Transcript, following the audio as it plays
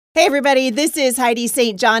Hey, everybody, this is Heidi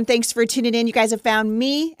St. John. Thanks for tuning in. You guys have found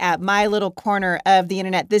me at my little corner of the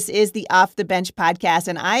internet. This is the Off the Bench podcast,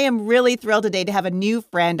 and I am really thrilled today to have a new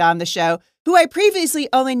friend on the show who I previously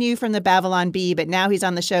only knew from the Babylon Bee, but now he's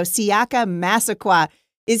on the show. Siaka Massaquoi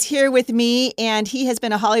is here with me, and he has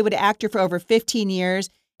been a Hollywood actor for over 15 years.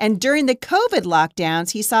 And during the COVID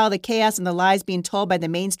lockdowns, he saw the chaos and the lies being told by the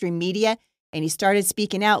mainstream media, and he started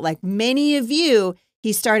speaking out. Like many of you,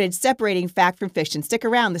 he started separating fact from fiction. Stick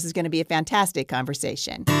around. This is going to be a fantastic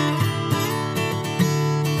conversation.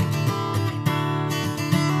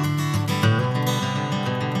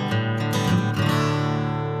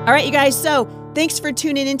 All right, you guys. So thanks for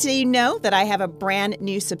tuning in today. You know that I have a brand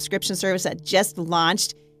new subscription service that just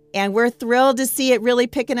launched, and we're thrilled to see it really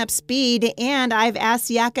picking up speed. And I've asked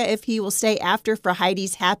Siaka if he will stay after for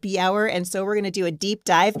Heidi's happy hour. And so we're going to do a deep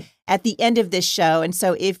dive at the end of this show. And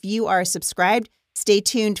so if you are subscribed, stay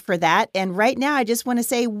tuned for that. And right now, I just want to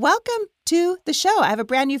say welcome to the show. I have a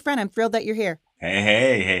brand new friend. I'm thrilled that you're here.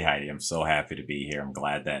 Hey, Heidi. I'm so happy to be here. I'm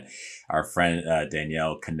glad that our friend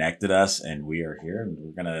Danielle connected us, and we are here.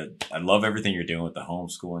 And I love everything you're doing with the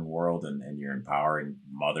homeschooling world, and you're empowering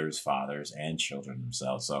mothers, fathers, and children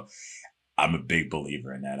themselves. So I'm a big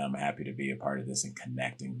believer in that. I'm happy to be a part of this and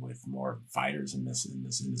connecting with more fighters in this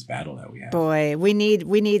battle that we have. Boy, we need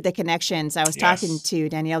the connections. I was talking to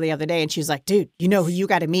Danielle the other day, and she was like, "Dude, you know who you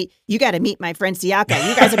got to meet? You got to meet my friend Siaka.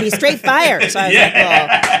 You guys will be straight fire." So I was like, "Well,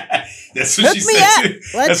 that's what she said too.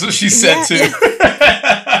 That's what she said too."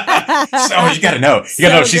 So you got to know. You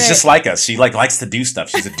got to know she's just like us. She likes to do stuff.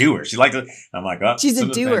 She's a doer. She like. I'm like, oh, she's a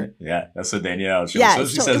doer. Yeah, that's what Danielle. She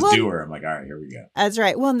says doer. I'm like, all right, here we go. That's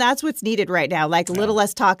right. Well, and that's what's needed right now. Like a little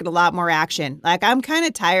less talk and a lot more action. Like I'm kind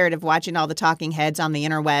of tired of watching all the talking heads on the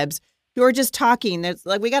interwebs who are just talking. There's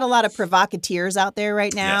we got a lot of provocateurs out there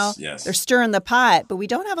right now. Yes. They're stirring the pot, but we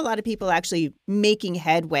don't have a lot of people actually making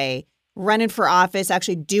headway, running for office,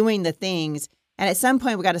 actually doing the things. And at some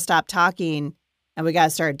point, we got to stop talking and we got to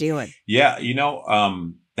start doing. Yeah,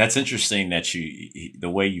 that's interesting that the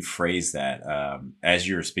way you phrase that. As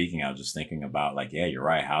you were speaking, I was just thinking about you're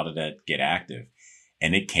right. How did that get active?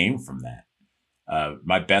 And it came from that.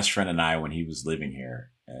 My best friend and I, when he was living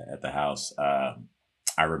here at the house,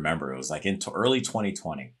 I remember it was like into early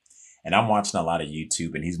 2020, and I'm watching a lot of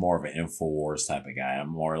YouTube, and he's more of an InfoWars type of guy.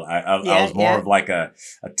 I was more of like a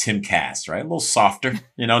Tim Cass, right? A little softer,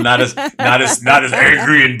 not as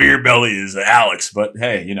angry and beer belly as Alex, but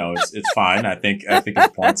hey, it's fine. I think his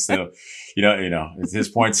point's still, his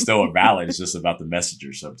point's still valid. It's just about the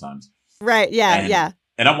messenger sometimes. Right. Yeah. Yeah.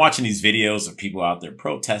 And I'm watching these videos of people out there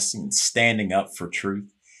protesting and standing up for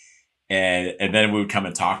truth. And then we would come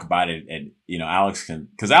and talk about it. And, Alex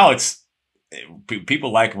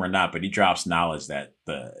people like him or not, but he drops knowledge that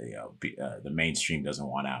the mainstream doesn't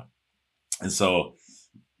want out. And so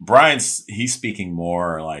he's speaking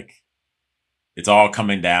more like it's all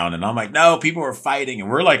coming down. And I'm like, no, people are fighting.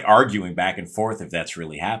 And we're like arguing back and forth if that's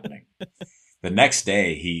really happening. The next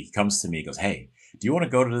day he comes to me, he goes, hey, do you want to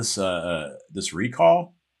go to this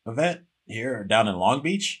recall event here down in Long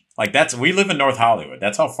Beach? We live in North Hollywood.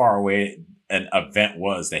 That's how far away an event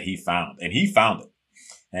was that he found. And he found it.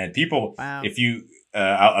 And people, wow. If you,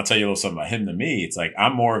 I'll tell you a little something about him to me. It's like,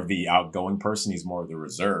 I'm more of the outgoing person. He's more of the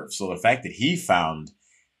reserve. So the fact that he found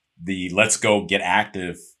the let's go get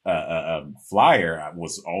active flyer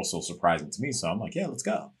was also surprising to me. So I'm like, yeah, let's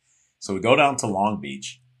go. So we go down to Long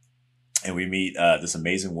Beach. And we meet this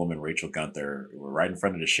amazing woman, Rachel Gunther. We're right in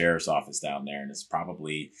front of the sheriff's office down there. And it's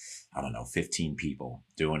probably, 15 people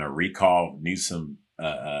doing a recall Newsom,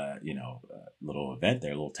 little event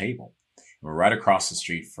there, a little table. And we're right across the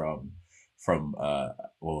street from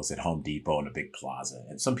Home Depot in a big plaza.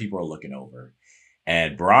 And some people are looking over.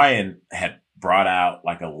 And Brian had brought out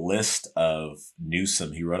like a list of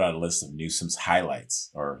Newsom. He wrote out a list of Newsom's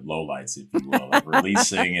highlights or lowlights, if you will, like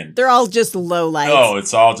releasing. And they're all just lowlights. Oh,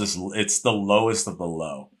 it's the lowest of the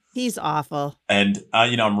low. He's awful. And,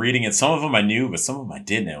 I'm reading it. Some of them I knew, but some of them I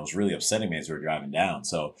didn't. It was really upsetting me as we were driving down.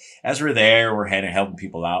 So as we're there, we're helping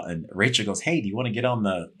people out. And Rachel goes, hey, do you want to get on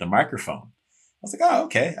the microphone? I was like, oh,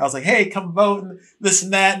 okay. I was like, hey, come vote and this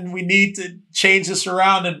and that. And we need to change this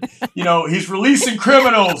around. And, he's releasing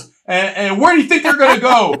criminals. And where do you think they're going to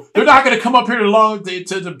go? They're not going to come up here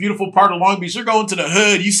to the beautiful part of Long Beach. They're going to the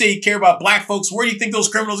hood. You say you care about black folks. Where do you think those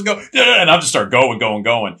criminals go? And I'll just start going to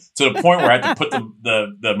the point where I had to put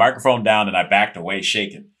the microphone down and I backed away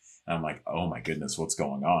shaking. And I'm like, oh my goodness, what's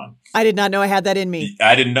going on? I did not know I had that in me.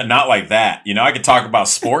 I didn't, not like that. I could talk about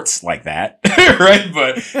sports like that, right?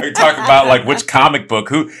 But I could talk about like which comic book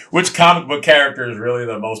character is really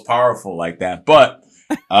the most powerful like that. But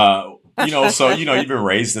So you've been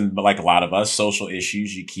raised in, like a lot of us, social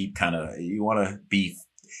issues. You keep you want to be,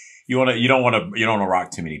 you don't want to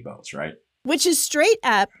rock too many boats, right? Which is straight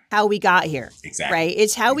up how we got here. Exactly. Right?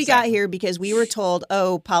 It's how we got here because we were told,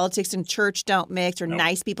 oh, politics and church don't mix, or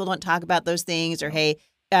nice people don't talk about those things, or hey,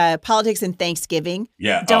 politics and Thanksgiving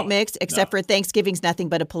don't mix, except for Thanksgiving's nothing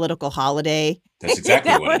but a political holiday. That's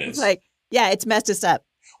exactly what it is. Like, yeah, it's messed us up.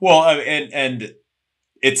 Well, and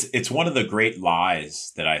it's one of the great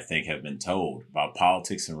lies that I think have been told about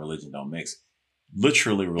politics and religion don't mix.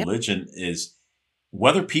 Literally, religion is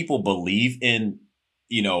whether people believe in,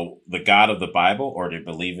 the God of the Bible, or they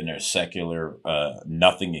believe in their secular,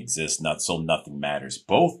 nothing exists, nothing matters.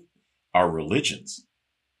 Both are religions.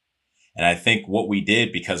 And I think what we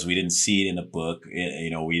did, because we didn't see it in a book,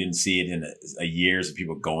 we didn't see it in years of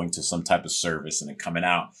people going to some type of service and then coming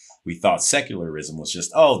out, we thought secularism was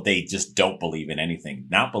just, they just don't believe in anything.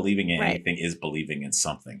 Not believing in anything is believing in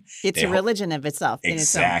something. It's a religion of itself.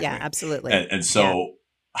 Exactly. Yeah, absolutely. And so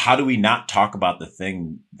how do we not talk about the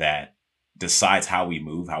thing that decides how we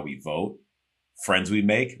move, how we vote, friends we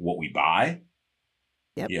make, what we buy,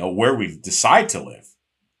 where we decide to live?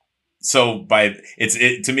 So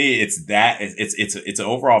to me, it's an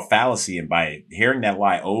overall fallacy. And by hearing that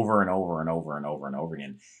lie over and over and over and over and over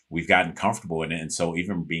again, we've gotten comfortable in it. And so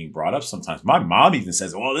even being brought up sometimes, my mom even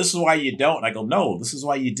says, well, this is why you don't. And I go, no, this is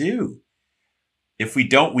why you do. If we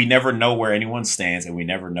don't, we never know where anyone stands, and we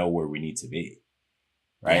never know where we need to be.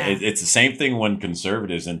 Right. Yeah. It's the same thing when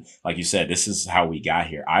conservatives, and like you said, this is how we got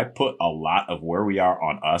here. I put a lot of where we are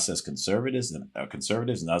on us as conservatives and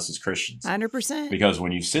us as Christians. 100%. Because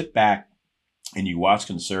when you sit back and you watch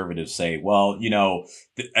conservatives say, well,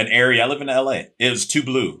 an area, I live in LA, it was too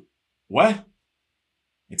blue. What?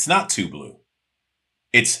 It's not too blue.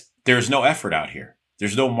 There's no effort out here.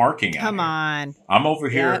 There's no marking out here. Come on. I'm over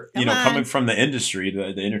here, coming from the industry,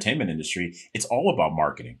 the entertainment industry. It's all about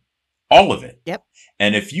marketing. All of it. Yep.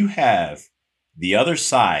 And if you have the other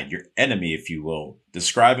side, your enemy, if you will,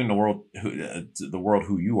 describing the world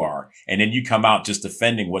who you are, and then you come out just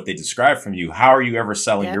defending what they describe from you, how are you ever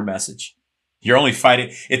selling your message? You're only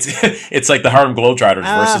fighting. It's like the Harlem Globetrotters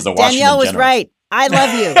versus the Washington Danielle was Generals. right. I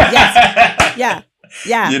love you. Yes.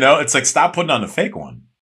 Yeah. It's like, stop putting on the fake one.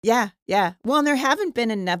 Yeah. Yeah. Well, and there haven't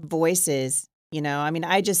been enough voices.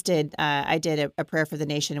 I just did a prayer for the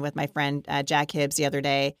nation with my friend Jack Hibbs the other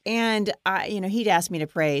day. And, he'd asked me to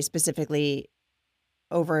pray specifically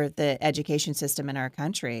over the education system in our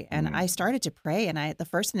country. And I started to pray. And the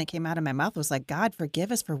first thing that came out of my mouth was like, God, forgive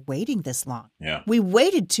us for waiting this long. Yeah. We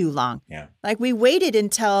waited too long. Yeah. Like we waited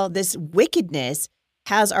until this wickedness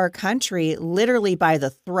has our country literally by the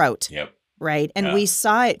throat. Yep. Right. And we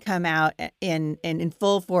saw it come out in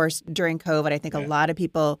full force during COVID. I think a lot of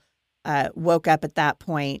people woke up at that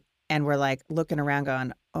point and were like looking around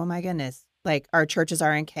going, oh my goodness, like our churches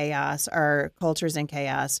are in chaos, our culture's in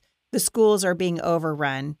chaos, the schools are being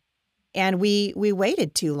overrun, and we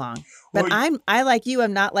waited too long. But I like you,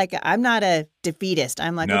 I'm not a defeatist.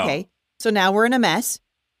 I'm like, okay, so now we're in a mess,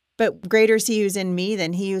 but greater is he who's in me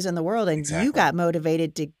than he who's in the world. And you got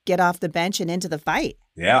motivated to get off the bench and into the fight.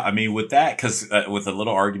 Yeah. I mean, with that, because with a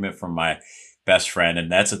little argument from my best friend,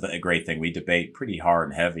 and that's a great thing. We debate pretty hard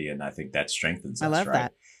and heavy, and I think that strengthens us. I love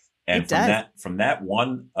that. And from that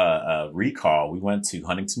one recall, we went to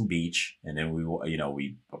Huntington Beach, and then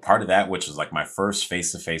we a part of that, which was like my first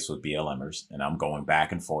face to face with BLMers, and I'm going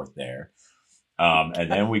back and forth there.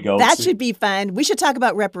 And then we go. That should be fun. We should talk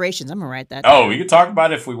about reparations. I'm gonna write that. Oh, we could talk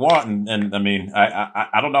about it if we want, and I mean,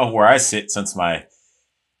 I don't know where I sit since I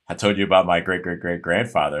told you about my great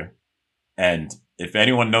grandfather, and if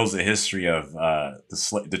anyone knows the history of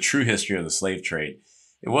the true history of the slave trade,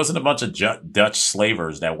 it wasn't a bunch of Dutch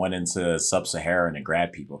slavers that went into sub-Saharan and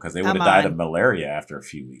grabbed people, because they would have died of malaria after a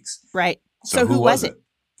few weeks. Right. So who was it?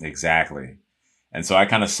 Exactly. And so I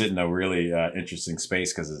kind of sit in a really interesting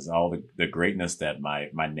space, because it's all the greatness that my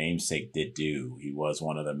namesake did do. He was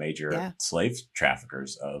one of the major slave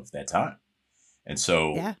traffickers of that time. And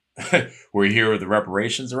so we're here with the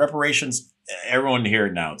reparations. The reparations, everyone hear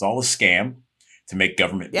it now. It's all a scam to make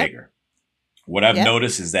government bigger. What I've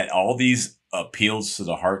noticed is that all these appeals to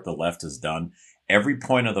the heart the left has done, every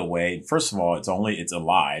point of the way, first of all, it's a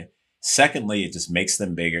lie. Secondly, it just makes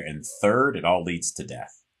them bigger. And third, it all leads to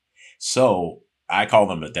death. So I call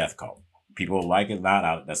them a death cult. People like it,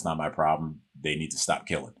 not, that's not my problem. They need to stop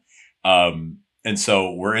killing. And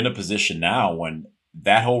so we're in a position now when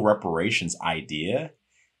that whole reparations idea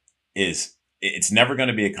it's never going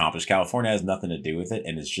to be accomplished. California has nothing to do with it.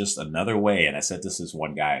 And it's just another way. And I said this is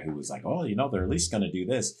one guy who was like, oh, they're at least going to do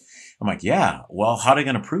this. I'm like, yeah, well, how are they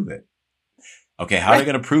going to prove it? Okay, how are they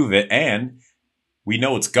going to prove it? And we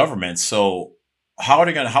know it's government. So how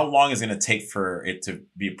long is it going to take for it to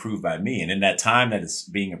be approved by me? And in that time that it's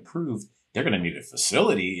being approved, they're going to need a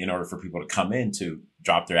facility in order for people to come in to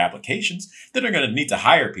drop their applications. Then they're going to need to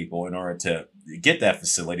hire people in order to get that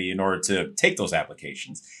facility, in order to take those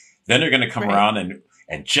applications. Then they're going to come around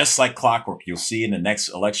and just like clockwork, you'll see in the next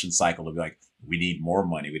election cycle, they'll be like, we need more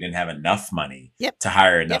money. We didn't have enough money to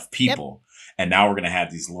hire enough people. And now we're going to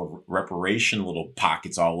have these little reparation little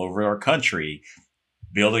pockets all over our country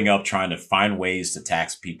building up, trying to find ways to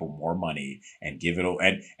tax people more money and give it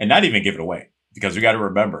and not even give it away. Because we got to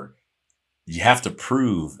remember, you have to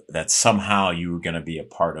prove that somehow you were going to be a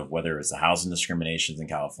part of, whether it's the housing discriminations in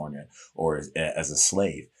California or as a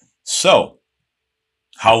slave. So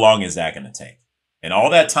how long is that going to take? And all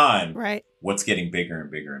that time, what's getting bigger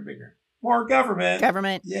and bigger and bigger? More government.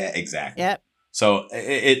 Government. Yeah, exactly. Yep. So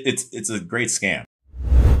it's a great scam.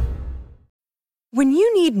 When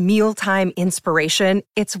you need mealtime inspiration,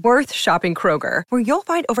 it's worth shopping Kroger, where you'll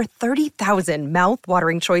find over 30,000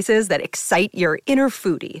 mouth-watering choices that excite your inner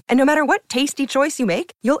foodie. And no matter what tasty choice you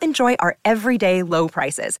make, you'll enjoy our everyday low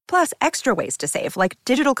prices, plus extra ways to save, like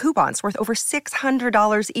digital coupons worth over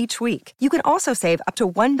 $600 each week. You can also save up to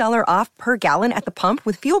 $1 off per gallon at the pump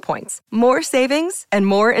with fuel points. More savings and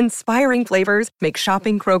more inspiring flavors make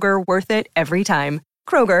shopping Kroger worth it every time.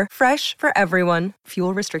 Kroger, fresh for everyone.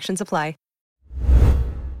 Fuel restrictions apply.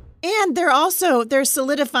 And they're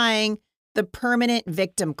solidifying the permanent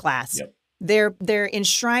victim class. Yep. They're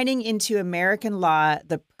enshrining into American law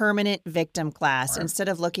the permanent victim class instead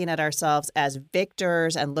of looking at ourselves as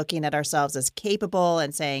victors and looking at ourselves as capable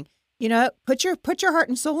and saying, you know, put your heart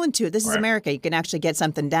and soul into it. This is America. You can actually get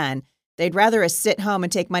something done. They'd rather us sit home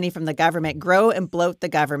and take money from the government, grow and bloat the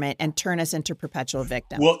government, and turn us into perpetual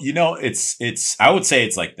victims. Well, you know, it's. I would say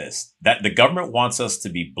it's like this: that the government wants us to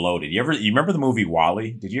be bloated. You remember the movie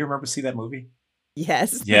WALL-E? Did you remember see that movie?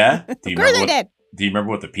 Yes. Yeah. Of course I did. Do you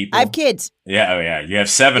remember what the people? I have kids. Yeah. Oh, yeah. You have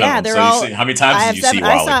 7 of them. They're So all, how many times did you see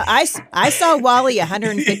WALL-E? I saw WALL-E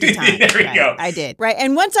 150 times. There you go. I did. Right.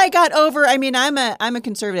 And once I got over, I mean, I'm a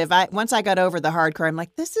conservative. Once I got over the hardcore, I'm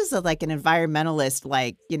like, this is like an environmentalist,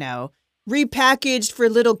 like, you know, repackaged for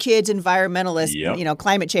little kids, environmentalist, you know,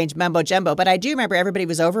 climate change mumbo jumbo. But I do remember everybody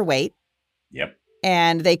was overweight. Yep.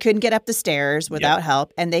 And they couldn't get up the stairs without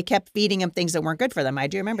help. And they kept feeding them things that weren't good for them. I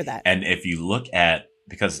do remember that. And if you look at,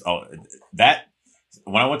 because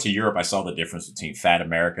when I went to Europe, I saw the difference between fat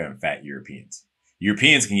America and fat Europeans.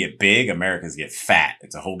 Europeans can get big, Americans get fat.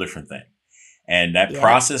 It's a whole different thing. And that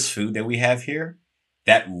processed food that we have here,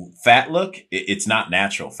 that fat look, it's not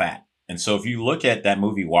natural fat. And so if you look at that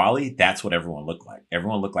movie WALL-E, that's what everyone looked like.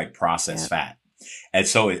 Everyone looked like processed fat. And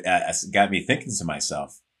so it got me thinking to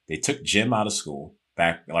myself, they took gym out of school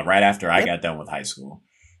back right after I got done with high school.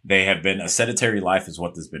 They have been a sedentary life is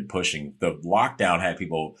what has been pushing. The lockdown had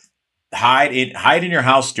people hide in your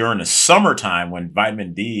house during the summertime when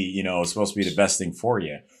vitamin D, you know, is supposed to be the best thing for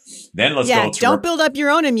you. Then let's go to don't build up your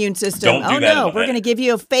own immune system. Don't do that. We're going to give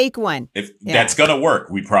you a fake one. That's going to work,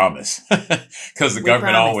 we promise, because the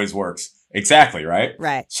government always works. Exactly, right?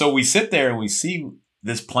 Right. So we sit there and we see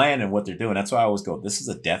this plan and what they're doing. That's why I always go, this is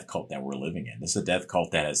a death cult that we're living in. This is a death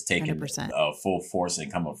cult that has taken 100%. Full force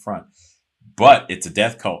and come up front. But it's a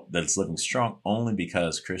death cult that's living strong only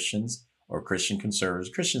because Christians or Christian conservatives,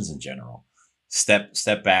 Christians in general,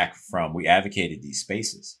 step back from, we advocated these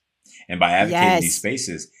spaces. And by advocating these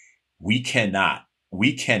spaces, we cannot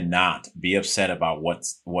be upset about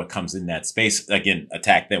what comes in that space. Again,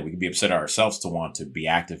 attack that. We can be upset at ourselves to want to be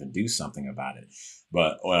active and do something about it.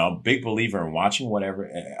 But I'm a big believer in watching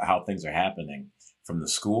how things are happening from the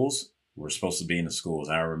schools. We're supposed to be in the schools.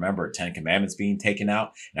 And I remember 10 Commandments being taken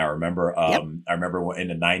out. And I remember, in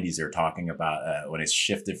the 90s, they were talking about when it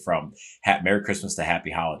shifted from Merry Christmas to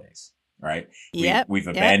Happy Holidays, right? We've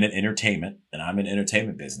abandoned entertainment, and I'm in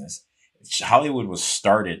entertainment business. Hollywood was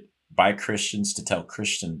started by Christians to tell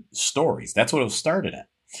Christian stories. That's what it was started at.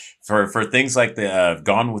 For things like the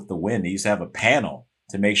Gone with the Wind, they used to have a panel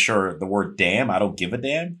to make sure the word damn, I don't give a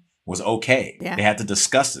damn, was okay. Yeah. They had to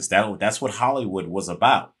discuss this. That's what Hollywood was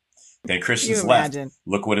about. Then Christians left.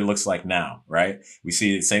 Look what it looks like now, right? We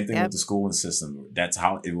see the same thing with the schooling system. That's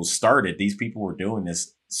how it was started. These people were doing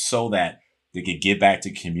this so that they could give back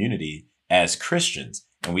to community as Christians.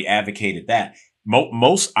 And we advocated that.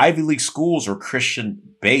 Most Ivy League schools are Christian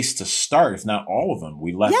based to start, if not all of them.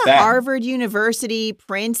 We left that. Harvard University,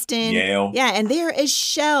 Princeton, Yale. Yeah, and they are a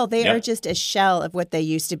shell. They are just a shell of what they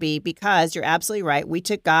used to be, because you're absolutely right. We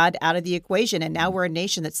took God out of the equation, and now we're a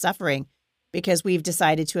nation that's suffering because we've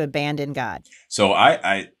decided to abandon God. So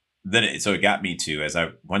I so it got me to, as I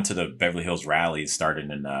went to the Beverly Hills rally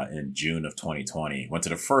starting in June of 2020, went to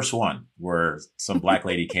the first one where some black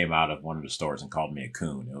lady came out of one of the stores and called me a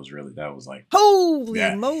coon. It was really, that was like, Holy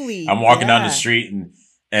yeah. moly. I'm walking down the street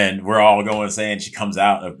and we're all going saying, she comes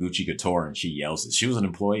out of Gucci Couture and she yells it. She was an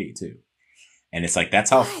employee too. And it's like,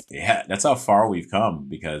 that's how far we've come,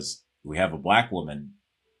 because we have a black woman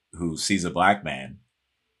who sees a black man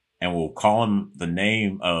and will call him the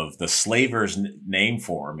name of the slaver's name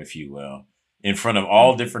for him, if you will, in front of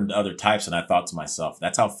all different other types. And I thought to myself,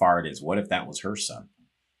 that's how far it is. What if that was her son?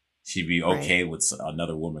 She'd be okay with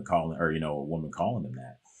another woman calling, or, a woman calling him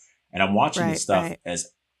that. And I'm watching this stuff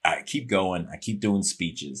as I keep going. I keep doing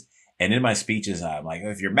speeches. And in my speeches, I'm like,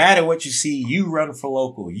 if you're mad at what you see, you run for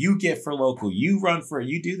local, you get for local, you run for,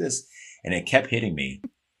 you do this. And it kept hitting me.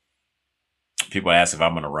 People ask if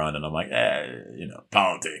I'm going to run, and I'm like,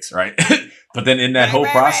 politics, right? But then in that whole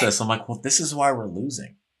process, I'm like, well, this is why we're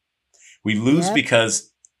losing. We lose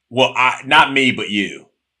because, not me, but you.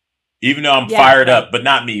 Even though I'm fired up, but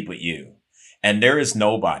not me, but you. And there is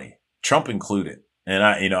nobody, Trump included. And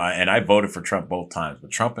I voted for Trump both times, but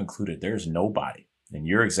Trump included, there's nobody in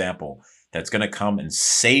your example that's going to come and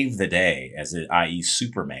save the day, i.e.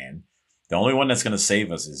 Superman. The only one that's going to save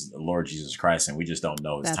us is the Lord Jesus Christ, and we just don't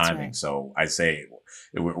know his timing. Right. So I say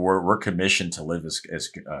we're commissioned to live as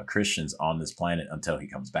Christians on this planet until he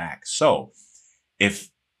comes back. So if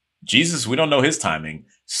Jesus, we don't know his timing,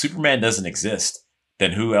 Superman doesn't exist,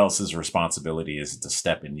 then who else's responsibility is it to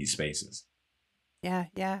step in these spaces?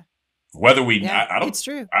 Yeah. Whether we, I don't, it's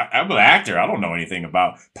true. I'm an actor. I don't know anything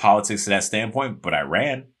about politics to that standpoint, but I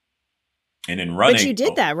ran. And in running, but you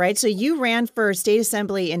did that, right? So you ran for state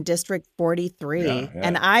assembly in District 43. Yeah.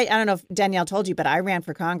 And I don't know if Danielle told you, but I ran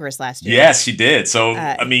for Congress last year. Yes, she did. So,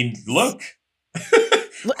 I mean, look.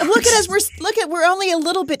 Look at us. We're only a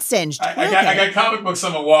little bit singed. I got comic books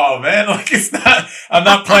on the wall, man. Like, it's not, I'm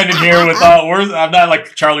not playing here with all words. I'm not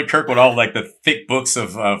like Charlie Kirk with all like the thick books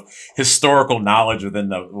of historical knowledge within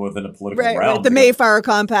the political realm. Right. The Mayflower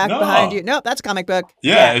Compact behind you. Nope, that's a comic book.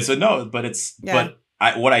 Yeah. It's a no, but it's, but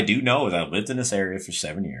what I do know is I lived in this area for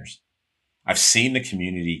 7 years. I've seen the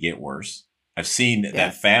community get worse. I've seen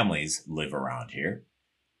that families live around here.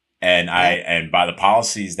 And and by the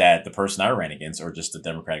policies that the person I ran against, or just the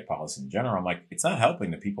Democratic policy in general, I'm like, it's not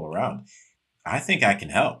helping the people around. I think I can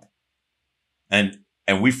help. And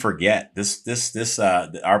we forget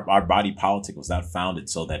our body politic was not founded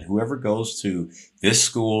so that whoever goes to this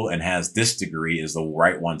school and has this degree is the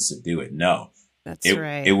right ones to do it. No. That's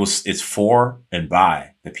right. It's for and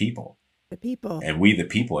by the people. The people. And we, the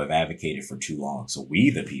people, have advocated for too long. So we,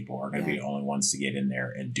 the people, are going to be the only ones to get in there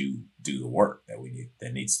and do the work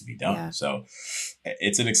that needs to be done. Yeah. So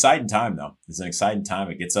it's an exciting time, though. It's an exciting time.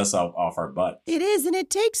 It gets us off our butt. It is. And it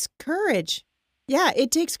takes courage. Yeah,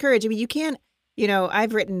 it takes courage. I mean, you can't,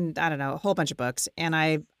 I've written, I don't know, a whole bunch of books. And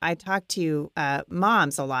I talk to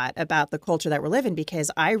moms a lot about the culture that we're living, because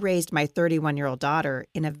I raised my 31-year-old daughter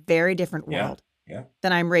in a very different world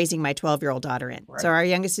than I'm raising my 12-year-old daughter in. Right. So our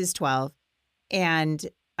youngest is 12. And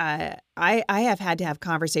I have had to have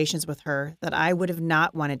conversations with her that I would have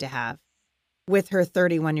not wanted to have with her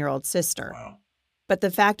 31-year-old sister. Wow. But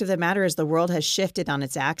the fact of the matter is the world has shifted on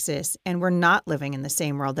its axis, and we're not living in the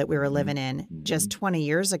same world that we were living in just 20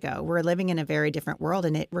 years ago. We're living in a very different world,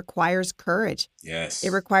 and it requires courage. Yes.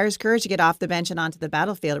 It requires courage to get off the bench and onto the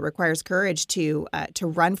battlefield. It requires courage to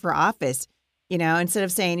run for office. Instead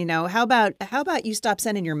of saying, how about you stop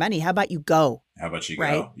sending your money? How about you go? How about you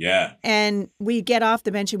go? Yeah. And we get off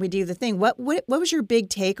the bench and we do the thing. What was your big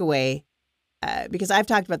takeaway? Because I've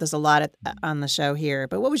talked about this a lot on the show here,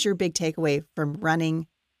 but what was your big takeaway from running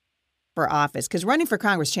for office? Because running for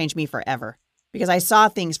Congress changed me forever, because I saw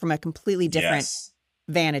things from a completely different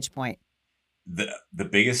vantage point. The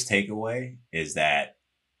biggest takeaway is that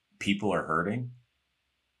people are hurting.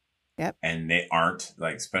 Yep. And they aren't,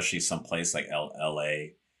 like, especially some place like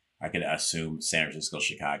LA, I could assume San Francisco,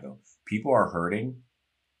 Chicago. People are hurting,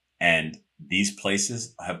 and these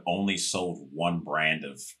places have only sold one brand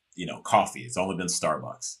of, coffee. It's only been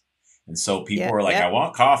Starbucks. And so people are like, I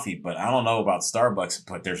want coffee, but I don't know about Starbucks,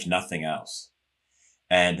 but there's nothing else.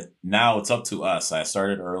 And now it's up to us. I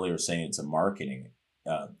started earlier saying it's a marketing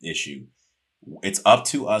issue. It's up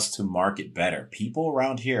to us to market better. People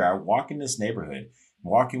around here, I walk in this neighborhood,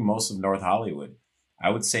 walking most of North Hollywood, I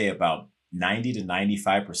would say about 90 to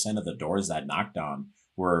 95% of the doors that I knocked on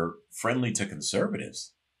were friendly to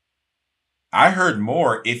conservatives. I heard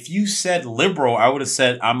more. If you said liberal, I would have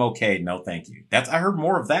said, I'm okay. No, thank you. I heard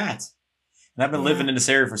more of that. And I've been living in this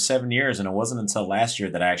area for 7 years, and it wasn't until last year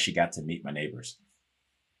that I actually got to meet my neighbors.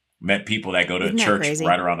 Met people that go to Isn't that church crazy?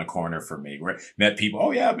 right around the corner from me. Met people,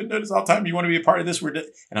 oh yeah, I've been doing this all the time. You want to be a part of this? And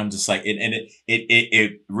I'm just like,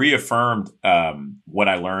 it reaffirmed what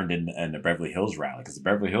I learned in the Beverly Hills rally, because the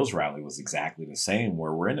Beverly Hills rally was exactly the same.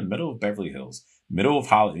 Where we're in the middle of Beverly Hills, middle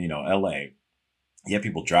of L.A. You have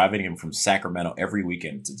people driving in from Sacramento every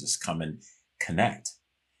weekend to just come and connect.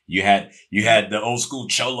 You had the old school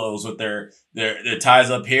cholos with their ties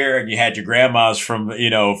up here, and you had your grandmas from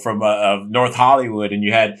North Hollywood, and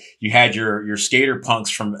you had your skater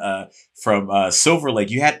punks from Silver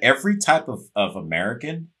Lake. You had every type of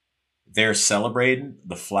American there celebrating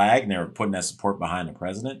the flag, and they were putting that support behind the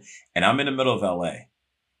president. And I'm in the middle of LA.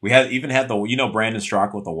 We even had the Brandon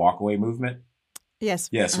Straka with the walkaway movement. Yes.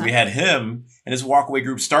 Yes, we had him and his walkaway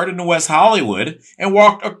group started in West Hollywood and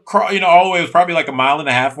walked across, all the way. It was probably like a mile and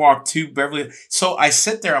a half walk to Beverly. So I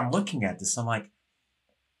sit there, I'm looking at this. I'm like,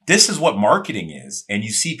 this is what marketing is. And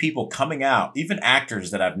you see people coming out, even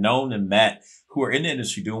actors that I've known and met who are in the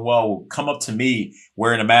industry doing well will come up to me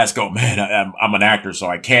wearing a mask, go, man, I'm an actor, so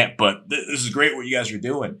I can't, but this is great what you guys are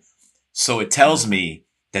doing. So it tells me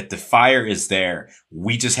that the fire is there.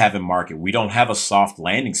 We just haven't marketed. We don't have a soft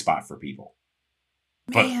landing spot for people.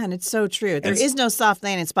 Man, it's so true. There is no soft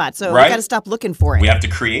landing spot. So right? we got to stop looking for it. We have to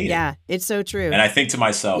create it. Yeah, it's so true. And I think to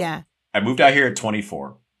myself, I moved out here at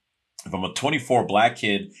 24. If I'm a 24 black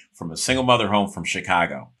kid from a single mother home from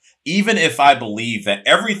Chicago, even if I believe that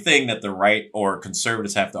everything that the right or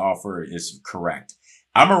conservatives have to offer is correct,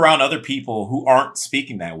 I'm around other people who aren't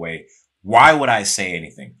speaking that way. Why would I say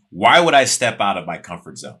anything? Why would I step out of my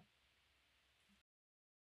comfort zone?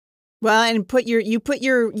 Well, and you put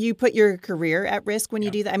your career at risk when you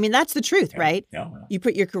do that. I mean, that's the truth, right? Yeah. You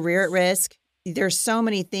put your career at risk. There's so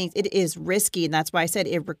many things. It is risky, and that's why I said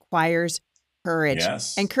it requires courage.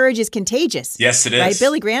 Yes. And courage is contagious. Yes, it is. Right?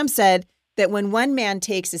 Billy Graham said that when one man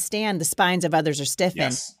takes a stand, the spines of others are stiffened.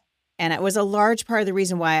 Yes. And it was a large part of the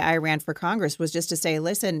reason why I ran for Congress was just to say,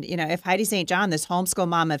 listen, if Heidi St. John, this homeschool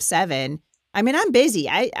mom of 7, I mean, I'm busy.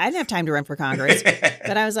 I didn't have time to run for Congress,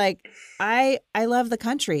 but I was like, I love the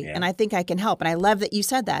country and I think I can help. And I love that you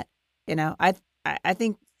said that, I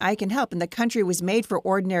think I can help. And the country was made for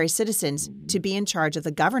ordinary citizens to be in charge of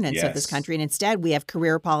the governance of this country. And instead we have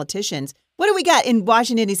career politicians. What do we got in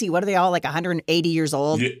Washington, D.C.? What are they all, like 180 years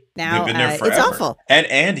old now? They've been there forever. It's awful.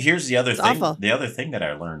 And here's the other thing. Awful. The other thing that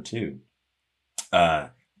I learned too,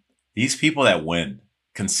 these people that win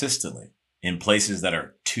consistently in places that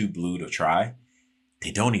are too blue to try, they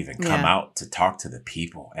don't even come out to talk to the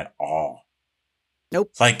people at all.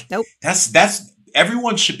 Nope. Nope. That's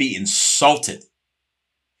everyone should be insulted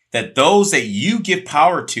that those that you give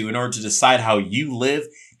power to in order to decide how you live,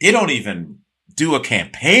 they don't even do a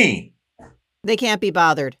campaign. They can't be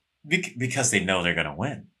bothered. Because they know they're going to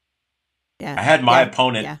win. Yeah. I had my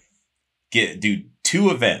opponent do 2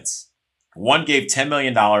 events. One gave $10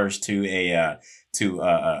 million to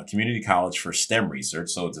a community college for STEM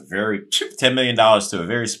research. So it's $10 million to a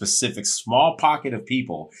very specific small pocket of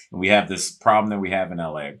people. And we have this problem that we have in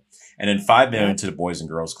LA. And then $5 million to the Boys and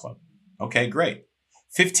Girls Club. Okay, great.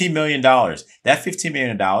 $15 million. That $15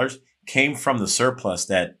 million came from the surplus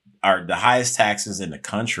that are the highest taxes in the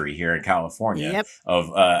country here in California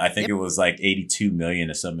of, I think it was like 82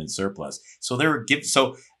 million or something in surplus. So they were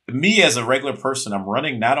so me as a regular person, I'm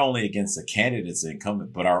running not only against the candidates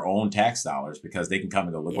incumbent, but our own tax dollars because they can come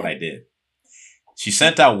and go, look what I did. She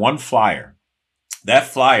sent out one flyer. That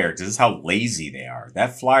flyer, this is how lazy they are.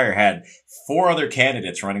 That flyer had 4 other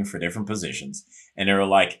candidates running for different positions. And they were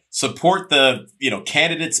like, support the,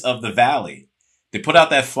 candidates of the Valley. They put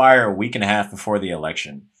out that flyer a week and a half before the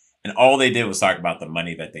election. And all they did was talk about the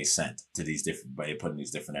money that they sent to these different, put in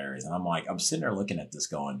these different areas. And I'm sitting there looking at this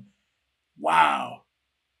going, wow,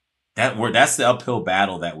 that's the uphill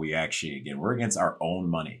battle that we're against our own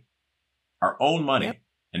money,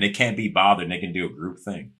 and they can't be bothered. And they can do a group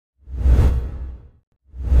thing.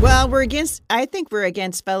 Well, I think we're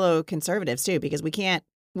against fellow conservatives too, because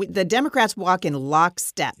the Democrats walk in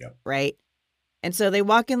lockstep, right? And so they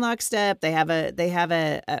walk in lockstep. They have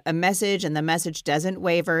a message, and the message doesn't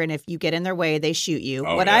waver. And if you get in their way, they shoot you.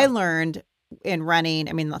 I learned in running,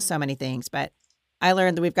 I mean, so many things, but I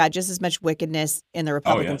learned that we've got just as much wickedness in the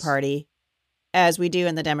Republican Party as we do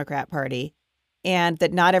in the Democrat Party, and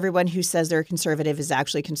that not everyone who says they're conservative is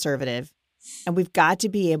actually conservative. And we've got to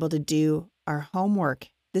be able to do our homework.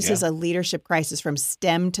 This is a leadership crisis from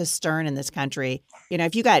stem to stern in this country.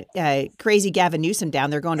 If you got crazy Gavin Newsom down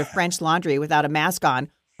there going to French Laundry without a mask on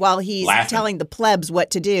while he's telling the plebs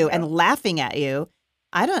what to do and laughing at you,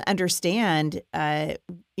 I don't understand, the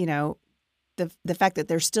fact that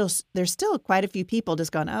there's still quite a few people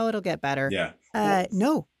just going, oh, it'll get better. Yeah.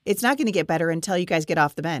 No, it's not going to get better until you guys get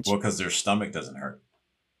off the bench. Well, because their stomach doesn't hurt.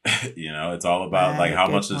 It's all about like how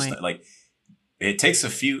much is like. It takes a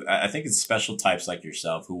few. I think it's special types like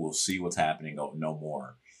yourself who will see what's happening, go no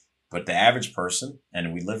more. But the average person,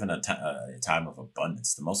 and we live in a time of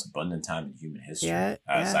abundance, the most abundant time in human history,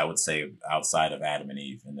 as I would say, outside of Adam and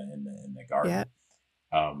Eve in the garden.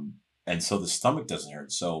 Yeah. And so the stomach doesn't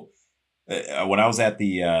hurt. So when I was at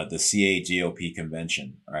the CAGOP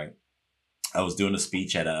convention, right, I was doing a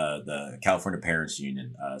speech at the California Parents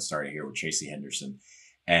Union, started here with Tracy Henderson,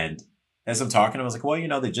 and as I'm talking, I was like,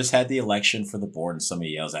 well, they just had the election for the board, and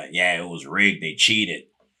somebody yells at, yeah, it was rigged, they cheated.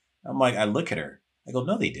 I'm like, I look at her. I go,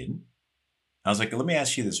 no, they didn't. I was like, let me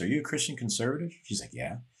ask you this. Are you a Christian conservative? She's like,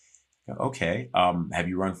 yeah. I go, okay. Have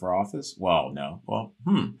you run for office? Well, no. Well,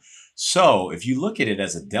 So if you look at it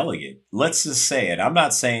as a delegate, let's just say it. I'm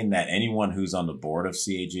not saying that anyone who's on the board of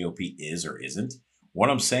CAGOP is or isn't.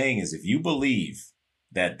 What I'm saying is if you believe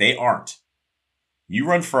that they aren't, you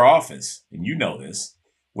run for office, and you know this,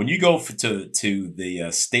 when you go to the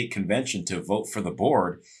state convention to vote for the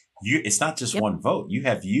board, it's not just one vote. You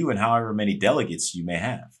have you and however many delegates you may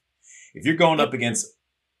have. If you're going up against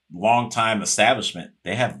longtime establishment,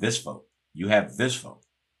 they have this vote. You have this vote.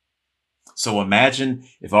 So imagine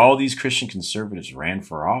if all these Christian conservatives ran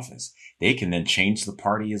for office, they can then change the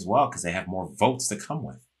party as well because they have more votes to come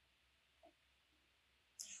with.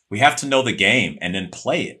 We have to know the game and then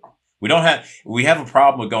play it. We have a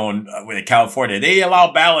problem with going with California. They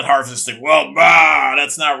allow ballot harvesting. Well,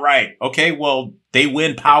 that's not right. Okay, well, they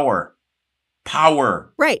win power.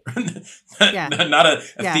 Power. Right. Not a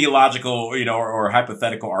theological, or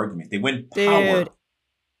hypothetical argument. They win power. Dude,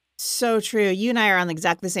 so true. You and I are on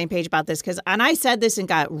exactly the same page about this and I said this and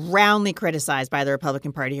got roundly criticized by the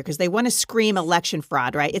Republican Party here because they want to scream election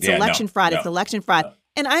fraud, right? It's election fraud. It's election fraud.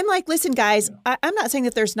 And I'm like, listen, guys, I'm not saying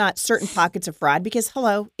that there's not certain pockets of fraud because,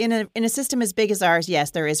 hello, in a system as big as ours,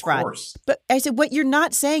 yes, there is fraud. Of course. But I said, what you're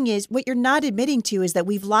not saying is, what you're not admitting to is that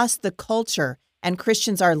we've lost the culture and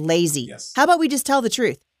Christians are lazy. Yes. How about we just tell the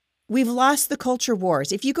truth? We've lost the culture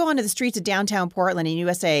wars. If you go onto the streets of downtown Portland in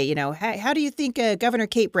USA, how do you think Governor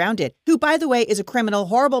Kate Brown did? Who, by the way, is a criminal,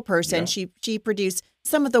 horrible person. Yeah. She produced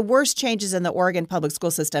some of the worst changes in the Oregon public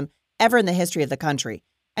school system ever in the history of the country.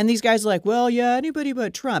 And these guys are like, well, yeah, anybody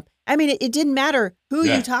but Trump. I mean, it didn't matter who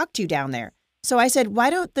you talked to down there. So I said, why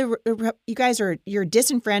don't you guys you're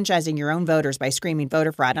disenfranchising your own voters by screaming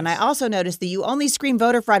voter fraud. And I also noticed that you only scream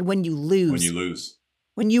voter fraud when you lose. When you lose.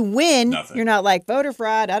 When you win, you're not like voter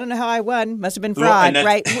fraud. I don't know how I won. Must have been fraud,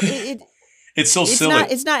 right? It's so silly.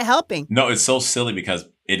 It's not helping. No, it's so silly because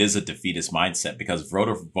it is a defeatist mindset because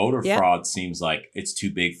voter fraud seems like it's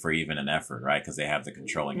too big for even an effort, right? Because they have the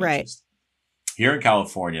controlling interest. Here in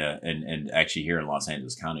California and actually here in Los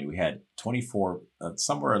Angeles County, we had 24,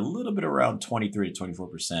 somewhere a little bit around 23 to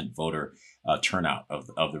 24% voter turnout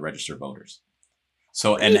of the registered voters.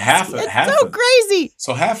 So, and half crazy.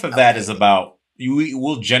 So half of that is about,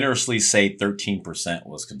 we'll generously say 13%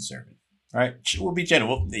 was conservative, right? We'll be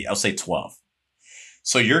general. I'll say 12.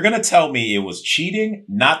 So you're going to tell me it was cheating,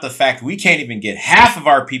 not the fact we can't even get half of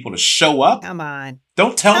our people to show up? Come on.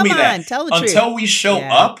 Don't tell me that. Tell the Until truth. we show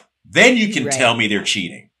up, then you can tell me they're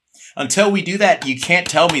cheating. Until we do that, you can't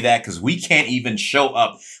tell me that because we can't even show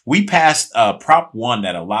up. We passed Prop 1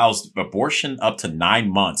 that allows abortion up to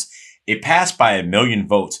 9 months. It passed by 1 million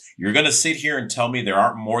votes. You're going to sit here and tell me there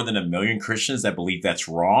aren't more than 1 million Christians that believe that's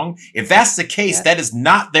wrong? If that's the case, that is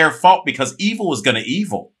not their fault because evil is going to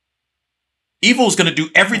evil. Evil is going to do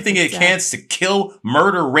everything it can to kill,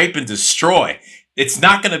 murder, rape, and destroy. It's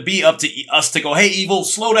not going to be up to us to go, hey, evil,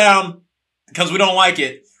 slow down because we don't like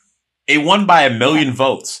it. It won by 1 million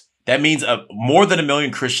votes. That means more than 1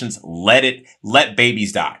 million Christians let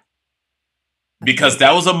babies die. Because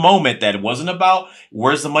that was a moment that it wasn't about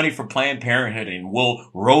where's the money for Planned Parenthood and will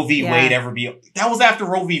Roe v. Wade ever be. That was after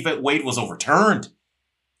Roe v. Wade was overturned.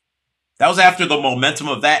 That was after the momentum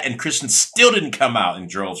of that, and Christians still didn't come out in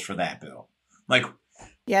droves for that bill. Like,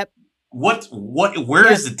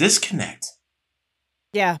 where is the disconnect?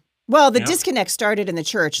 Yeah. Well, the disconnect started in the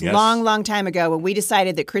church long time ago when we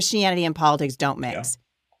decided that Christianity and politics don't mix. Yeah.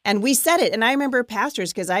 And we said it. And I remember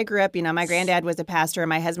pastors, because I grew up, my granddad was a pastor and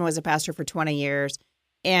my husband was a pastor for 20 years.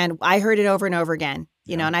 And I heard it over and over again,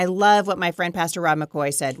 and I love what my friend, Pastor Rob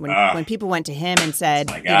McCoy, said when people went to him and said,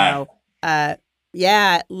 love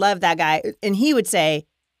that guy. And he would say,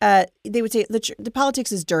 they would say the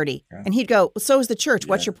politics is dirty. Yeah. And he'd go, well, so is the church.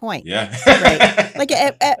 What's your point? Yeah. Right. Like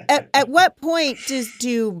at what point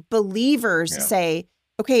do believers say,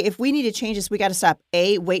 okay, if we need to change this, we got to stop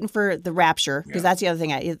waiting for the rapture, because that's the other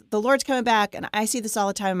thing. The Lord's coming back, and I see this all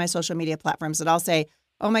the time on my social media platforms that I'll say,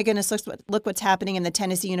 oh my goodness, look what's happening in the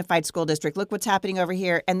Tennessee Unified School District. Look what's happening over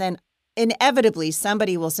here. And then inevitably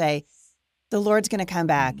somebody will say, the Lord's going to come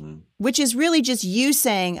back, which is really just you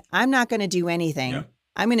saying, I'm not going to do anything. Yep.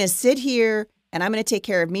 I'm going to sit here and I'm going to take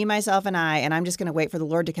care of me, myself, and I, and I'm just going to wait for the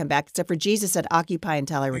Lord to come back. Except for Jesus said, occupy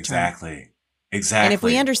until I return. Exactly. And if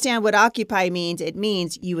we understand what occupy means, it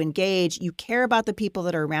means you engage, you care about the people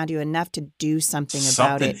that are around you enough to do something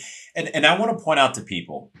about it. And I want to point out to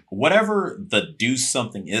people, whatever the do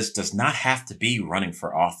something is, does not have to be running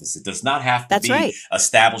for office. It does not have to be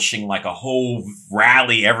establishing like a whole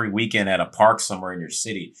rally every weekend at a park somewhere in your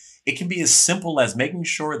city. It can be as simple as making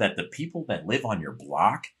sure that the people that live on your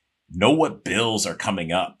block know what bills are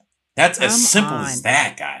coming up. That's as simple as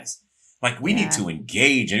that, guys. Like, we need to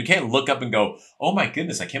engage, and you can't look up and go, oh my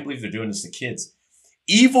goodness, I can't believe they're doing this to kids.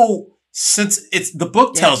 Evil, since the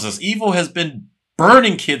book tells us, evil has been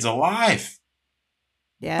burning kids alive.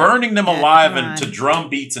 Yeah. Burning them alive into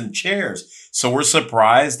drum beats and chairs. So we're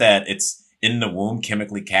surprised that it's in the womb,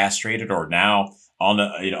 chemically castrated, or now on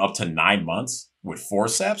the, up to 9 months with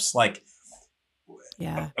forceps. Like,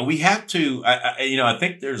 we have to, I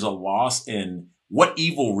think there's a loss in what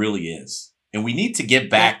evil really is. And we need to get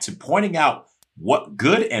back to pointing out what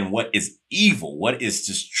good and what is evil, what is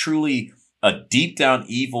just truly a deep down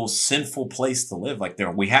evil, sinful place to live. Like,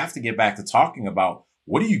 we have to get back to talking about,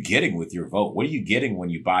 what are you getting with your vote? What are you getting when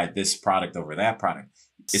you buy this product over that product?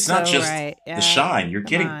 It's not just the shine. You're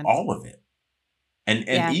getting all of it.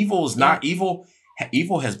 And evil is not evil.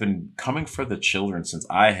 Evil has been coming for the children since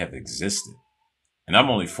I have existed. And I'm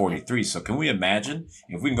only 43. So can we imagine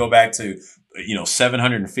if we can go back to,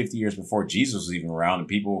 750 years before Jesus was even around, and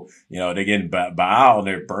people, they're getting Baal and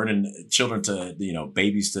they're burning children to,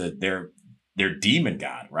 babies to their demon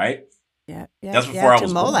god, right? Yeah. That's before I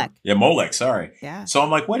was Molech. born. Yeah, Molech, sorry. Yeah. So I'm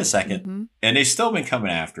like, wait a second. Mm-hmm. And they've still been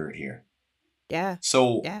coming after it here. Yeah.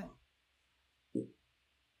 So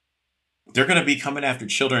they're going to be coming after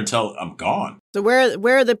children until I'm gone. So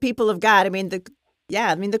where are the people of God? I mean,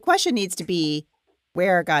 the question needs to be,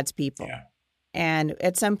 where are God's people? Yeah. And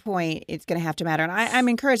at some point, it's going to have to matter. And I'm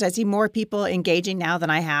encouraged. I see more people engaging now than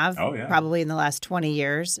I have probably in the last 20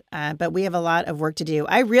 years. But we have a lot of work to do.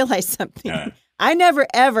 I realized something. Yeah. I never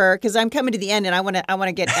ever, because I'm coming to the end, and I want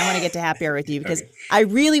to get to happy hour with you, because I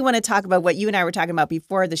really want to talk about what you and I were talking about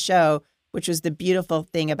before the show, which was the beautiful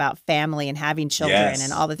thing about family and having children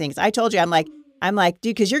and all the things. I told you, I'm like,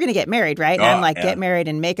 dude, because you're going to get married, right? And I'm like, get married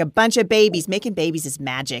and make a bunch of babies. Making babies is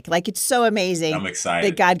magic. Like, it's so amazing. I'm excited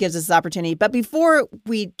that God gives us this opportunity. But before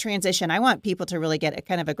we transition, I want people to really get a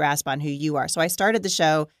kind of a grasp on who you are. So I started the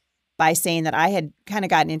show by saying that I had kind of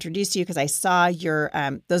gotten introduced to you because I saw your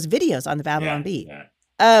those videos on the Babylon Bee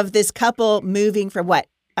of this couple moving from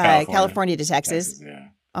California to Texas.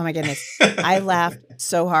 Oh my goodness. I laughed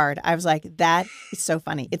so hard. I was like, that is so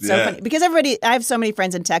funny. It's so funny. Because I have so many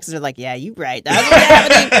friends in Texas who are like, yeah, you're right. That's what's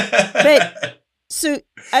happening. But so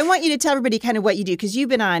I want you to tell everybody kind of what you do, because you've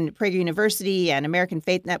been on Prager University and American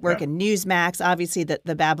Faith Network and Newsmax, obviously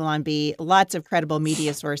the Babylon Bee, lots of credible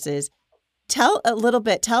media sources. Tell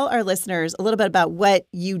our listeners a little bit about what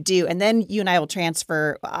you do, and then you and I will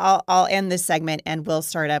transfer. I'll end this segment and we'll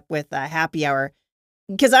start up with a happy hour,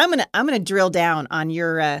 because I'm gonna drill down on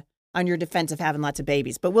your defense of having lots of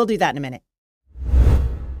babies, but we'll do that in a minute.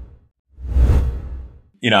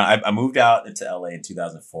 I moved out into LA in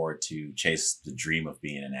 2004 to chase the dream of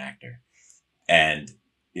being an actor, and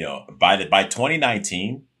by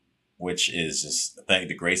 2019, which is just thank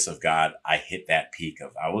the grace of God, I hit that peak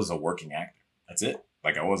of I was a working actor. That's it.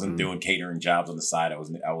 Like, I wasn't doing catering jobs on the side. I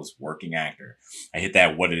was working actor. I hit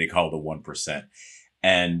that. What do they call the 1%?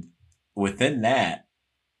 And within that,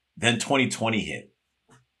 then 2020 hit.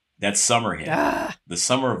 That summer hit. The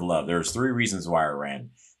summer of love. There's 3 reasons why I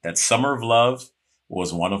ran. That summer of love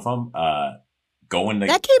was one of them.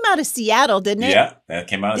 That came out of Seattle, didn't it? Yeah, that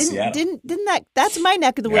came out of Seattle. Didn't that's my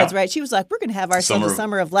neck of the woods, right? She was like, we're going to have ourselves a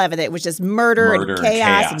summer of love. And it was just murder and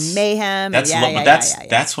chaos and mayhem. That's love. But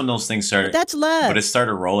that's when those things started. But that's love. But it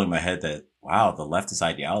started rolling in my head that, wow, the leftist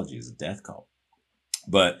ideology is a death cult.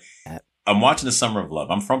 But I'm watching the summer of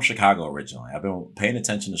love. I'm from Chicago originally. I've been paying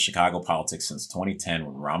attention to Chicago politics since 2010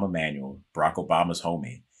 when Rahm Emanuel, Barack Obama's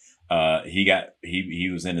homie, he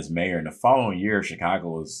was in as mayor, and the following year,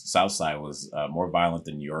 South Side was more violent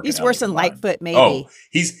than New York. He's worse than Lightfoot, maybe. Oh,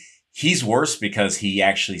 he's worse because he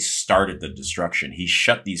actually started the destruction. He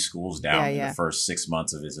shut these schools down in the first 6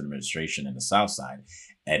 months of his administration in the South Side,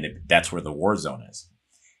 and that's where the war zone is.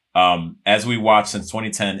 As we watched since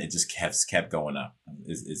 2010, it just kept going up.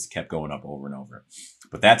 It's kept going up over and over.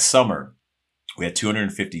 But that summer, we had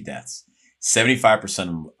 250 deaths.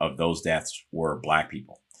 75% of those deaths were Black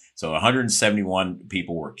people. So 171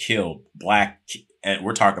 people were killed, black, and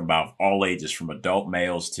we're talking about all ages from adult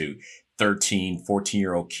males to 13,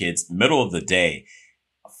 14-year-old kids, middle of the day.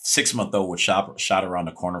 6-month-old was shot around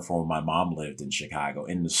the corner from where my mom lived in Chicago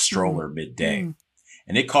in the stroller midday.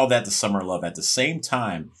 And they called that the Summer of Love. At the same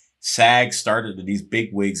time, SAG started, these big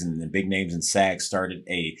wigs and the big names in SAG started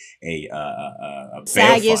a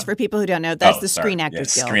SAG is, for people who don't know, that's the Screen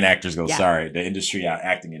Actors Guild. Screen Actors Guild, sorry. The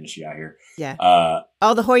acting industry out here. Yeah.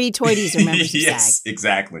 All the hoity-toities are members of SAG. Yes,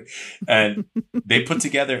 exactly. And they put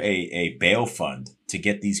together a bail fund to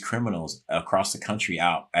get these criminals across the country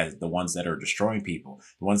out, as the ones that are destroying people,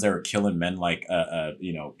 the ones that are killing men like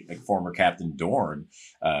former Captain Dorn,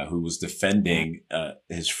 who was defending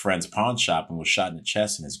his friend's pawn shop and was shot in the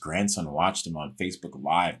chest, and his grandson watched him on Facebook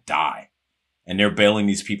Live die. And they're bailing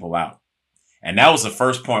these people out. And that was the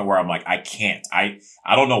first point where I'm like, I can't. I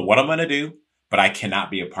don't know what I'm going to do, but I cannot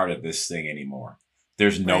be a part of this thing anymore.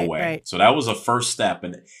 There's no way. Right. So that was a first step.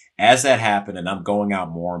 And as that happened, and I'm going out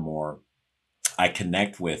more and more, I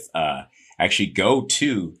connect with, actually go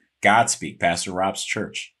to Godspeak, Pastor Rob's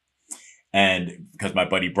church. And because my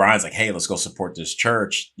buddy Brian's like, hey, let's go support this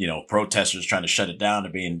church. You know, protesters trying to shut it down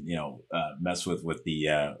and being, mess with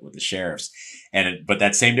the sheriffs. But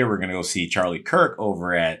that same day, we're going to go see Charlie Kirk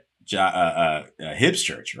over at Hibbs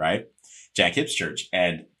Church, right? Jack Hibbs Church.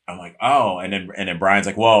 And I'm like, oh, and then Brian's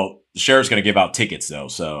like, well, the sheriff's going to give out tickets though,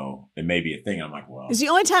 so it may be a thing. I'm like, well, it's the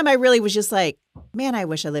only time I really was just like, man, I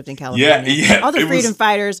wish I lived in California. Yeah. All the freedom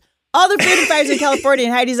fighters in California,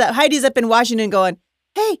 and Heidi's up in Washington going,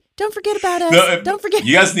 hey, don't forget about us. No, don't forget.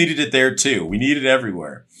 You guys needed it there too. We need it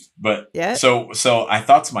everywhere. But so I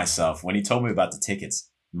thought to myself, when he told me about the tickets,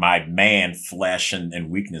 my man flesh and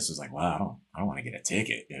weakness was like, well, I don't want to get a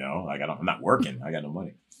ticket, like I'm not working. I got no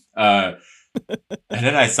money. And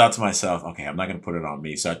then I thought to myself, okay, I'm not going to put it on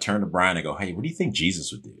me. So I turned to Brian and go, hey, what do you think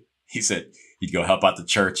Jesus would do? He said he'd go help out the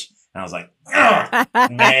church. And I was like,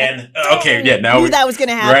 man, okay, yeah. Now knew that was going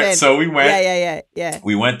to happen. Right? So we went. Yeah.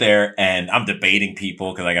 We went there, and I'm debating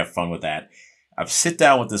people because I got fun with that. I sit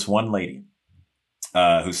down with this one lady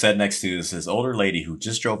who sat next to this older lady who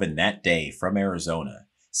just drove in that day from Arizona.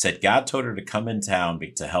 Said God told her to come in town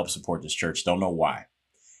to help support this church. Don't know why.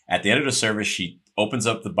 At the end of the service, she opens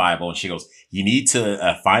up the Bible and she goes, you need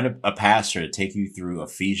to find a pastor to take you through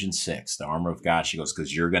Ephesians 6, the armor of God. She goes,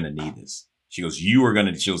 because you're going to need this. She goes,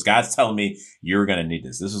 God's telling me you're going to need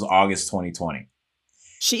this. This was August 2020.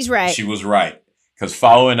 She's right. She was right. Because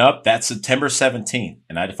following up, that's September 17th.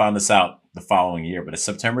 And I found this out the following year. But it's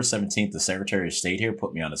September 17th, the Secretary of State here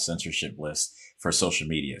put me on a censorship list for social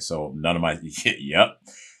media. So none of my,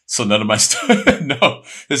 So none of my stuff, no.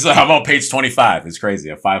 I'm on page 25. It's crazy.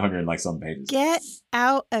 I have 500 and like some pages. Get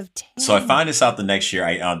out of town. So I find this out the next year.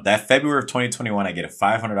 That February of 2021, I get a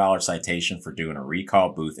 $500 citation for doing a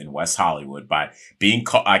recall booth in West Hollywood by being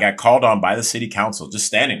I got called on by the city council, just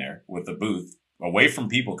standing there with the booth away from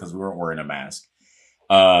people because we weren't wearing a mask.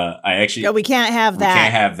 We can't have that. We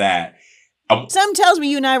can't have that. Something tells me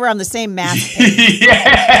you and I were on the same mask.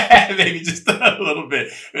 Yeah, maybe just a little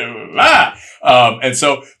bit. And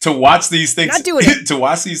so to watch these things, not doing it. To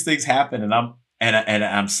watch these things happen, and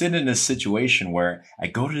I'm sitting in this situation where I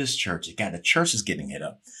go to this church. Again, the church is getting hit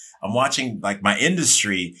up. I'm watching like my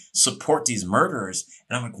industry support these murderers,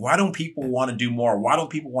 and I'm like, why don't people want to do more? Why don't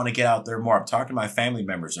people want to get out there more? I'm talking to my family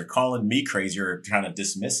members. They're calling me crazy or kind of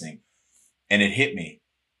dismissing, and it hit me.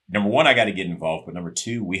 Number one, I got to get involved. But number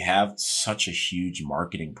two, we have such a huge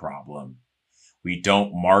marketing problem. We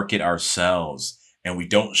don't market ourselves, and we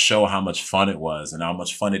don't show how much fun it was and how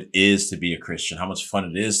much fun it is to be a Christian, how much fun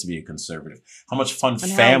it is to be a conservative, how much fun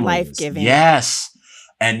family is. Life-giving. Yes.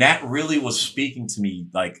 And that really was speaking to me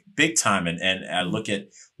like big time. And I look at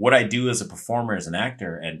what I do as a performer, as an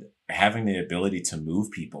actor, and having the ability to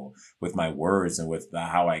move people with my words and with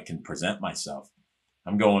how I can present myself.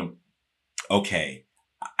 I'm going, okay,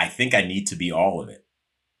 I think I need to be all of it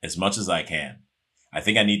as much as I can. I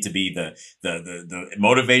think I need to be the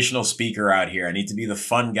motivational speaker out here. I need to be the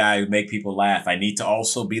fun guy who make people laugh. I need to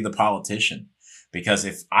also be the politician, because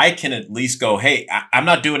if I can at least go, hey, I'm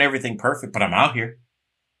not doing everything perfect, but I'm out here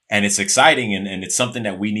and it's exciting and it's something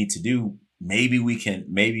that we need to do. Maybe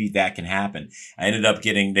that can happen. I ended up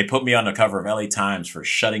they put me on the cover of LA Times for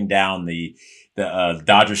shutting down the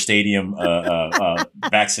Dodger Stadium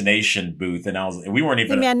vaccination booth, and we weren't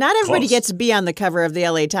even. Hey man, not everybody close. gets to be on the cover of the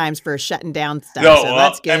LA Times for shutting down stuff. No, so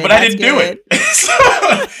that's good. But I didn't do it,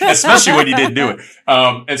 especially when you didn't do it.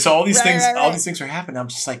 And so all these things, all these things are happening. I'm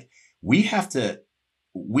just like, we have to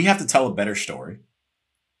tell a better story.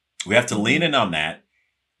 We have to lean in on that.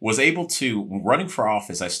 Was able to, running for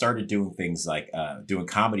office, I started doing things like doing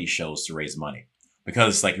comedy shows to raise money.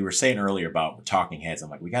 Because like we were saying earlier about talking heads, I'm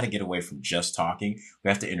like, we got to get away from just talking. We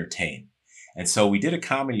have to entertain. And so we did a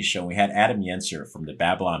comedy show. We had Adam Yenser from the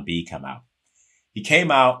Babylon Bee come out. He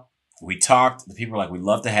came out. We talked. The people were like, we'd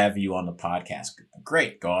love to have you on the podcast.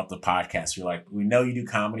 Great. Go out the podcast. You're like, we know you do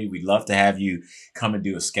comedy. We'd love to have you come and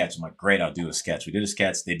do a sketch. I'm like, great. I'll do a sketch. We did a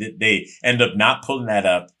sketch. They ended up not pulling that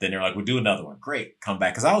up. Then they're like, we'll do another one. Great. Come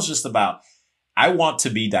back. Cause I was just about, I want to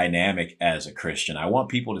be dynamic as a Christian. I want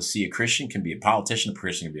people to see a Christian can be a politician, a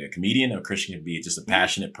Christian can be a comedian, a Christian can be just a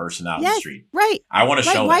passionate person out in the street. Right. I want to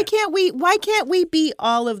show why that. Why can't we be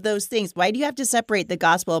all of those things? Why do you have to separate the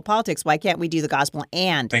gospel of politics? Why can't we do the gospel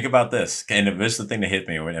and think about this? And this is the thing that hit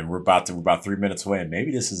me, and we're about 3 minutes away, and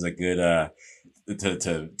maybe this is a good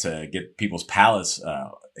to get people's palates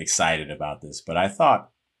excited about this. But I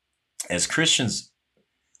thought as Christians,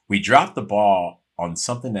 we dropped the ball on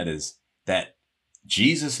something that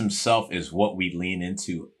Jesus himself is what we lean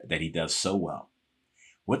into, that he does so well.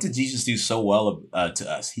 What did Jesus do so well to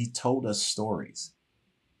us? He told us stories.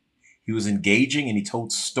 He was engaging and he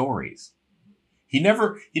told stories. He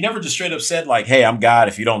never just straight up said like, hey, I'm God.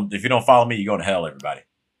 If you don't follow me, you're going to hell, everybody.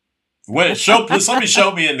 Somebody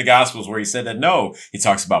showed me in the Gospels where he said that. No, he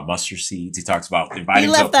talks about mustard seeds. He talks about inviting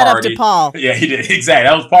to a party. He left that up to Paul. Yeah, he did. Exactly.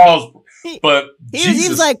 That was Paul's. But he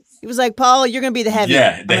was like, Paul, you're going to be the heavy.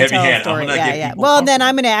 Yeah, the heavy hand. I'm gonna get people well, then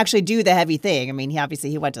I'm going to actually do the heavy thing. I mean,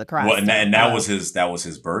 he went to the cross. Well, and that was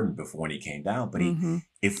his burden before when he came down. But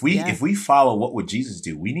if we follow what would Jesus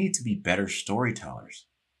do, we need to be better storytellers,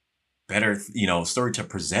 better story to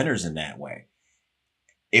presenters in that way.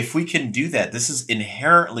 If we can do that, this is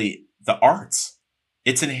inherently the arts.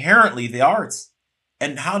 It's inherently the arts.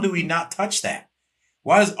 And how do we not touch that?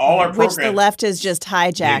 Why is all our programs... Which the left has just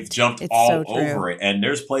hijacked. They've jumped all over it. And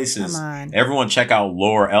there's places... Everyone check out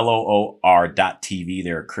Loor, LOOR.TV.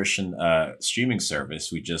 They're a Christian streaming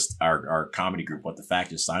service. Our comedy group, What the Fact,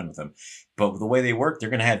 just signed with them. But the way they work, they're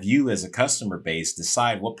going to have you as a customer base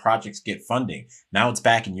decide what projects get funding. Now it's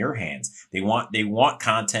back in your hands. They want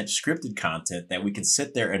content, scripted content that we can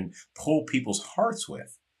sit there and pull people's hearts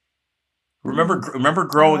with. Remember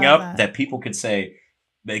growing up that people could say...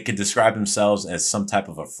 They could describe themselves as some type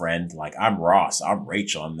of a friend, like I'm Ross, I'm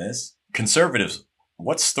Rachel, I'm this. Conservatives,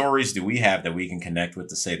 what stories do we have that we can connect with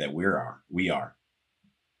to say that we are?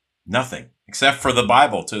 Nothing, except for the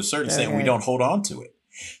Bible to a certain extent. We don't hold on to it.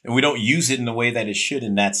 And we don't use it in the way that it should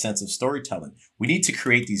in that sense of storytelling. We need to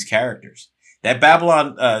create these characters. That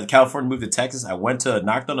Babylon, California moved to Texas. I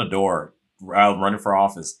knocked on a door while running for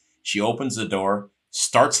office. She opens the door,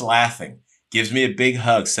 starts laughing. Gives me a big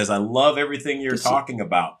hug, says, I love everything you're talking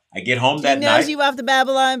about. I get home that night. She knows you off the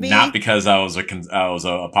Babylon Bee? Not because I was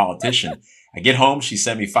a politician. I get home, she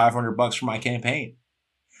sent me $500 for my campaign.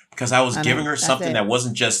 Because I was giving her something that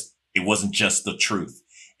wasn't just the truth.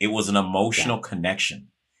 It was an emotional connection.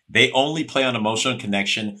 They only play on emotional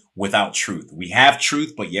connection without truth. We have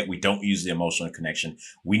truth, but yet we don't use the emotional connection.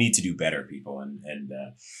 We need to do better, people. And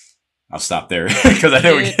I'll stop there because I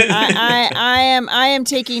know we're getting... I am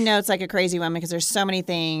taking notes like a crazy woman because there's so many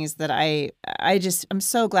things that I'm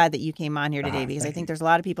so glad that you came on here today because I think there's a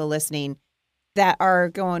lot of people listening that are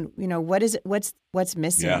going, what is it? What's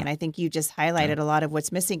missing? Yeah. And I think you just highlighted a lot of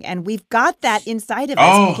what's missing. And we've got that inside of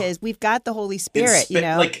us because we've got the Holy Spirit,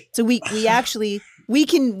 so we can actually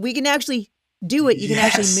do it. You can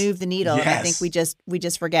actually move the needle. Yes. And I think we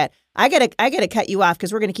just forget. I gotta cut you off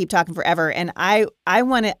because we're gonna keep talking forever. And I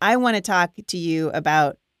want to talk to you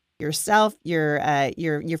about yourself, your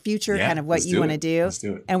future, kind of what you want to do. Let's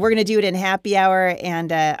do it. And we're gonna do it in happy hour.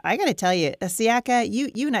 And I gotta tell you, Siaka,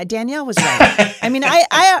 you and Danielle was right. I mean,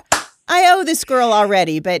 I owe this girl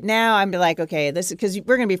already, but now I'm like, okay, this is because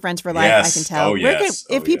we're going to be friends for life. Yes. I can tell. Oh, yes.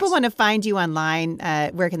 If people want to find you online,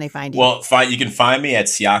 where can they find you? Well, you can find me at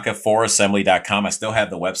siaka4assembly.com. I still have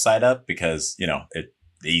the website up because, it's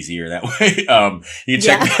easier that way. You can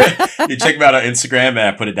check me out on Instagram, and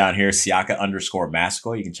I put it down here,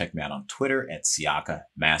 Siaka_Massaquoi. You can check me out on Twitter at Siaka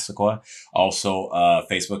Massaquoi. Also,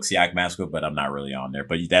 Facebook, Siaka Massaquoi, but I'm not really on there.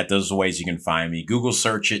 But those are ways you can find me. Google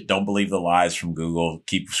search it. Don't believe the lies from Google.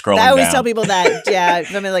 Keep scrolling down. I always tell people that. Yeah.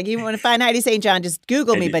 I mean, like, you want to find Heidi St. John, just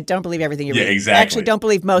Google me, but don't believe everything you read. Yeah, exactly. Actually, don't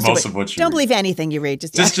believe most of what you read. Don't believe anything you read.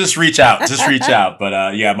 Just reach out. Just reach out. But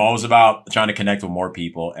I'm always about trying to connect with more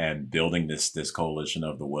people and building this coalition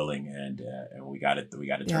of the willing, and we got to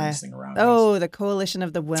turn this thing around. Oh, the coalition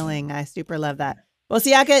of the willing. I super love that. Well,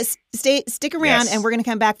 Siaka, stick around, and we're going to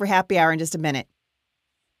come back for happy hour in just a minute.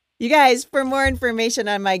 You guys, for more information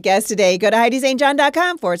on my guest today, go to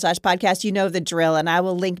HeidiSt.John.com/podcast. You know the drill, and I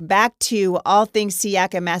will link back to all things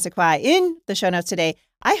Siaka Massaquoi in the show notes today.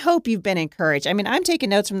 I hope you've been encouraged. I mean, I'm taking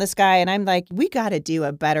notes from this guy, and I'm like, we got to do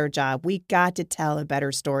a better job. We got to tell a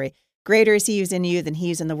better story. Greater is he who's in you than he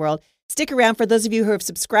who's in the world. Stick around. For those of you who have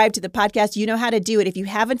subscribed to the podcast, you know how to do it. If you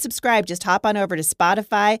haven't subscribed, just hop on over to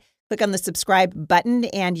Spotify, click on the subscribe button,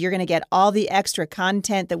 and you're going to get all the extra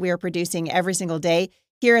content that we are producing every single day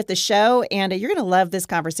here at the show. And you're going to love this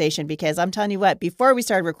conversation because I'm telling you what, before we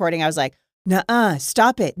started recording, I was like, nuh-uh,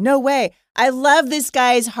 stop it. No way. I love this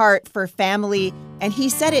guy's heart for family. And he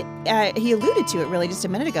said it, he alluded to it really just a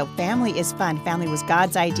minute ago. Family is fun. Family was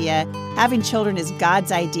God's idea. Having children is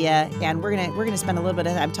God's idea. And we're gonna spend a little bit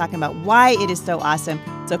of time talking about why it is so awesome.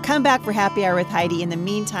 So come back for Happy Hour with Heidi. In the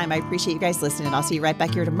meantime, I appreciate you guys listening. I'll see you right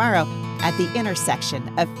back here tomorrow at the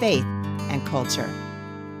intersection of faith and culture.